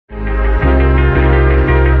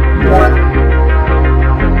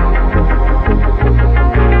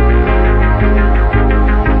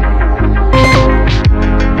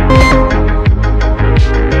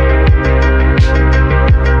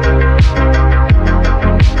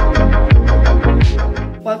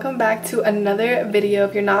to another video.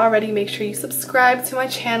 If you're not already, make sure you subscribe to my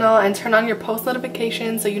channel and turn on your post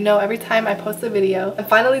notifications so you know every time I post a video. I'm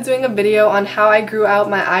finally doing a video on how I grew out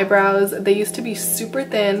my eyebrows. They used to be super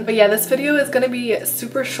thin, but yeah, this video is gonna be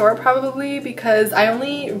super short probably because I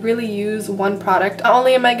only really use one product. Not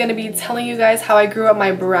only am I gonna be telling you guys how I grew out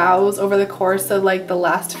my brows over the course of like the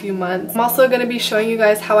last few months, I'm also gonna be showing you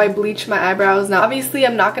guys how I bleach my eyebrows. Now obviously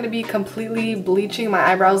I'm not gonna be completely bleaching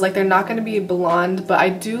my eyebrows, like they're not gonna be blonde, but I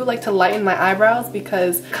do like to lighten my eyebrows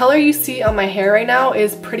because the color you see on my hair right now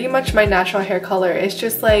is pretty much my natural hair color. It's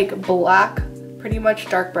just like black, pretty much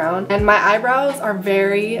dark brown, and my eyebrows are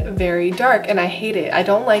very, very dark and I hate it. I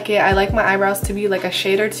don't like it. I like my eyebrows to be like a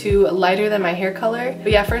shade or two lighter than my hair color.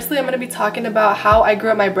 But yeah, firstly I'm going to be talking about how I grew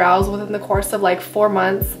up my brows within the course of like 4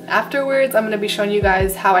 months. Afterwards I'm going to be showing you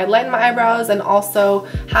guys how I lighten my eyebrows and also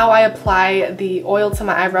how I apply the oil to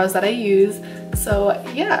my eyebrows that I use. So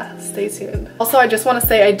yeah, stay tuned. Also, I just want to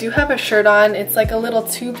say I do have a shirt on. It's like a little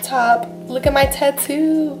tube top. Look at my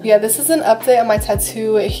tattoo. Yeah, this is an update on my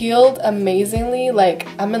tattoo. It healed amazingly. Like,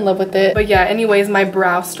 I'm in love with it. But yeah, anyways, my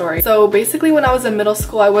brow story. So basically when I was in middle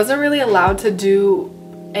school, I wasn't really allowed to do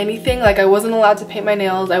anything. Like, I wasn't allowed to paint my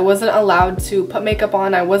nails. I wasn't allowed to put makeup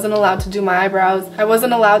on. I wasn't allowed to do my eyebrows. I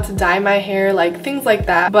wasn't allowed to dye my hair, like things like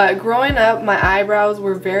that. But growing up, my eyebrows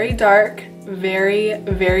were very dark, very,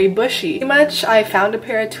 very bushy. Pretty much I found a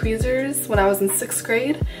pair of tweezers when I was in 6th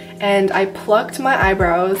grade and I plucked my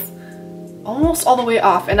eyebrows almost all the way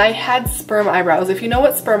off, and I had sperm eyebrows. If you know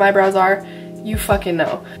what sperm eyebrows are, you fucking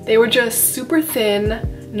know. They were just super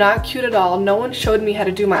thin, not cute at all. No one showed me how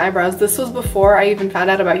to do my eyebrows. This was before I even found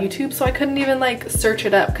out about YouTube, so I couldn't even like search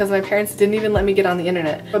it up because my parents didn't even let me get on the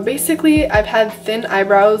internet. But basically I've had thin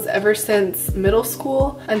eyebrows ever since middle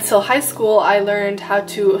school. Until high school I learned how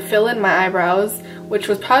to fill in my eyebrows, which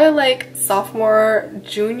was probably like sophomore,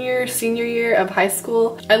 junior, senior year of high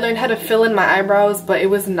school. I learned how to fill in my eyebrows, but it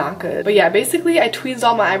was not good. But yeah, basically I tweezed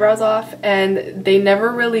all my eyebrows off and they never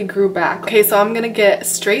really grew back. Okay, so I'm gonna get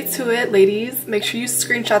straight to it, ladies. Make sure you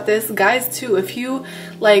screenshot this. Guys too, if you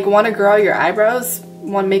like want to grow out your eyebrows,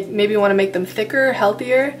 maybe want to make them thicker,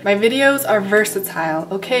 healthier, my videos are versatile,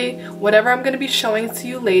 okay? Whatever I'm gonna be showing to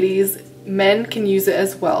you ladies, men can use it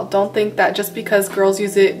as well. Don't think that just because girls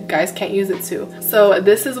use it, guys can't use it too. So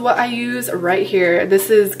this is what I use right here.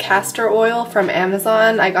 This is castor oil from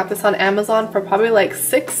Amazon. I got this on Amazon for probably like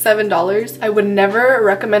 $6-7. I would never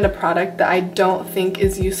recommend a product that I don't think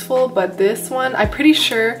is useful, but this one, I'm pretty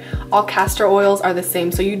sure all castor oils are the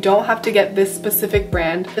same, so you don't have to get this specific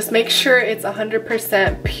brand. Just make sure it's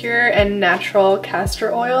 100% pure and natural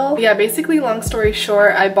castor oil. Yeah, basically long story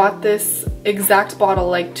short, I bought this exact bottle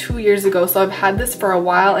like 2 years ago, so I've had this for a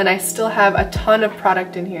while and I still have a ton of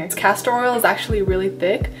product in here. This castor oil is actually really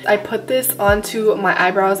thick. I put this onto my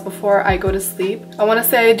eyebrows before I go to sleep. I want to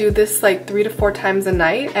say I do this like 3 to 4 times a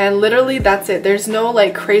night, and literally that's it. There's no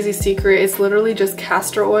like crazy secret. It's literally just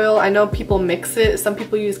castor oil. I know people mix it. Some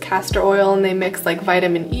people use castor oil and they mix like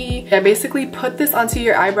vitamin E. I basically put this onto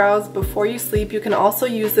your eyebrows before you sleep. You can also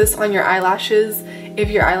use this on your eyelashes if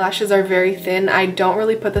your eyelashes are very thin. I don't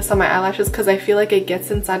really put this on my eyelashes because I feel like it gets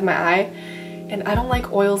inside my eye and I don't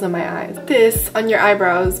like oils in my eyes. Put this on your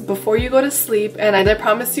eyebrows before you go to sleep, and I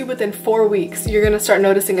promise you within 4 weeks you're gonna start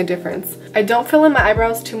noticing a difference. I don't fill in my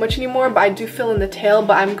eyebrows too much anymore, but I do fill in the tail.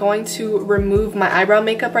 But I'm going to remove my eyebrow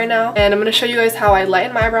makeup right now and I'm gonna show you guys how I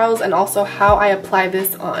lighten my eyebrows and also how I apply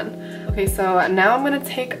this on. Okay, so now I'm gonna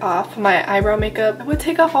take off my eyebrow makeup. I would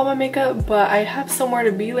take off all my makeup, but I have somewhere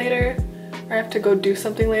to be later. I have to go do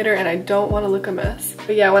something later and I don't want to look a mess.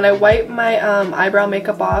 But yeah, when I wipe my eyebrow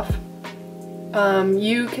makeup off,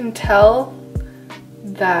 you can tell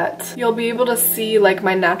that you'll be able to see like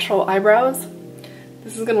my natural eyebrows.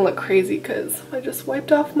 This is gonna look crazy because I just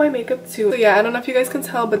wiped off my makeup too. So yeah, I don't know if you guys can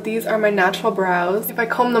tell, but these are my natural brows. If I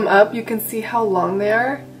comb them up, you can see how long they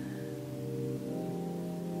are.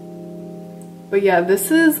 But yeah,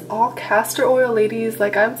 this is all castor oil, ladies.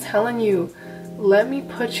 Like I'm telling you, let me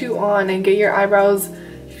put you on and get your eyebrows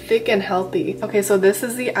thick and healthy. Okay, so this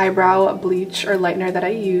is the eyebrow bleach or lightener that I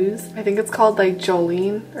use. I think it's called like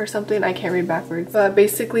Jolene or something. I can't read backwards. But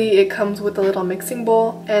basically it comes with a little mixing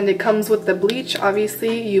bowl and it comes with the bleach.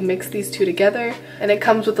 Obviously you mix these two together, and it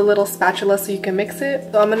comes with a little spatula so you can mix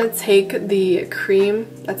it. So I'm gonna take the cream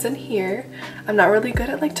that's in here. I'm not really good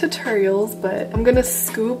at like tutorials, but I'm gonna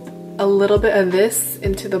scoop a little bit of this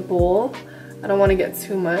into the bowl. I don't want to get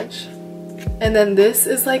too much. And then this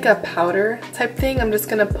is like a powder type thing. I'm just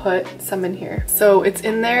gonna put some in here. So it's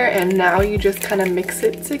in there, and now you just kind of mix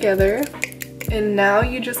it together. And now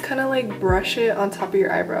you just kind of like brush it on top of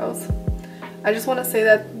your eyebrows. I just want to say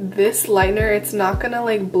that this lightener, it's not gonna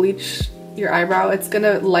like bleach your eyebrow, it's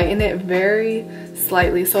gonna lighten it very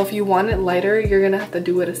slightly. So if you want it lighter, you're gonna have to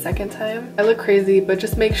do it a second time. I look crazy, but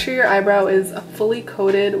just make sure your eyebrow is fully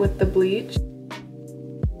coated with the bleach.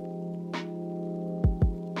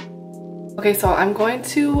 Okay, so I'm going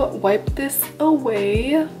to wipe this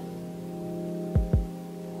away.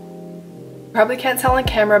 Probably can't tell on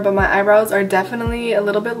camera, but my eyebrows are definitely a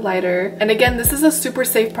little bit lighter. And again, this is a super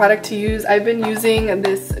safe product to use. I've been using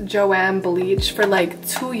this Joanne bleach for like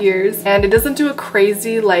 2 years, and it doesn't do a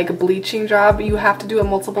crazy like bleaching job. You have to do it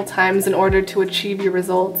multiple times in order to achieve your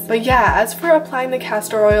results. But yeah, as for applying the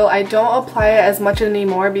castor oil, I don't apply it as much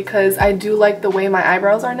anymore because I do like the way my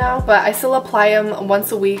eyebrows are now, but I still apply them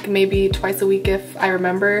once a week, maybe twice a week if I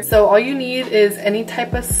remember. So all you need is any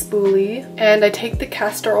type of spoolie, and I take the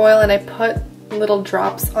castor oil and I put little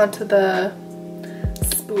drops onto the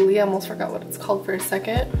spoolie. I almost forgot what it's called for a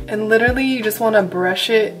second. And literally you just want to brush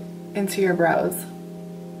it into your brows.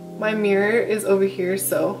 My mirror is over here,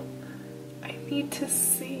 so I need to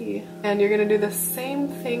see. And you're gonna do the same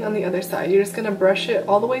thing on the other side. You're just gonna brush it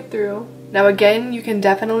all the way through. Now again, you can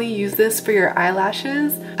definitely use this for your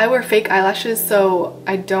eyelashes. I wear fake eyelashes, so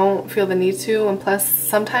I don't feel the need to, and plus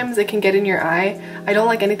sometimes it can get in your eye. I don't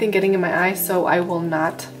like anything getting in my eye, so I will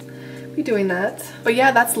not be doing that. But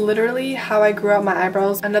yeah, that's literally how I grew out my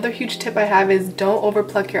eyebrows. Another huge tip I have is don't over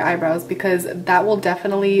pluck your eyebrows, because that will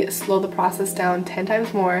definitely slow the process down 10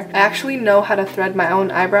 times more. I actually know how to thread my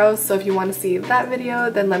own eyebrows, so if you want to see that video,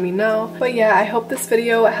 then let me know. But yeah, I hope this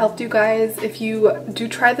video helped you guys. If you do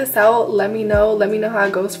try this out, let me know how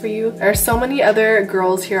it goes for you. There are so many other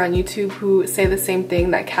girls here on YouTube who say the same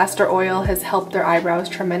thing, that castor oil has helped their eyebrows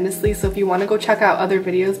tremendously. So if you want to go check out other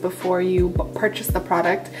videos before you purchase the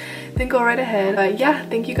product, then go right ahead. But yeah,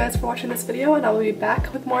 thank you guys for watching this video, and I will be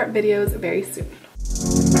back with more videos very soon.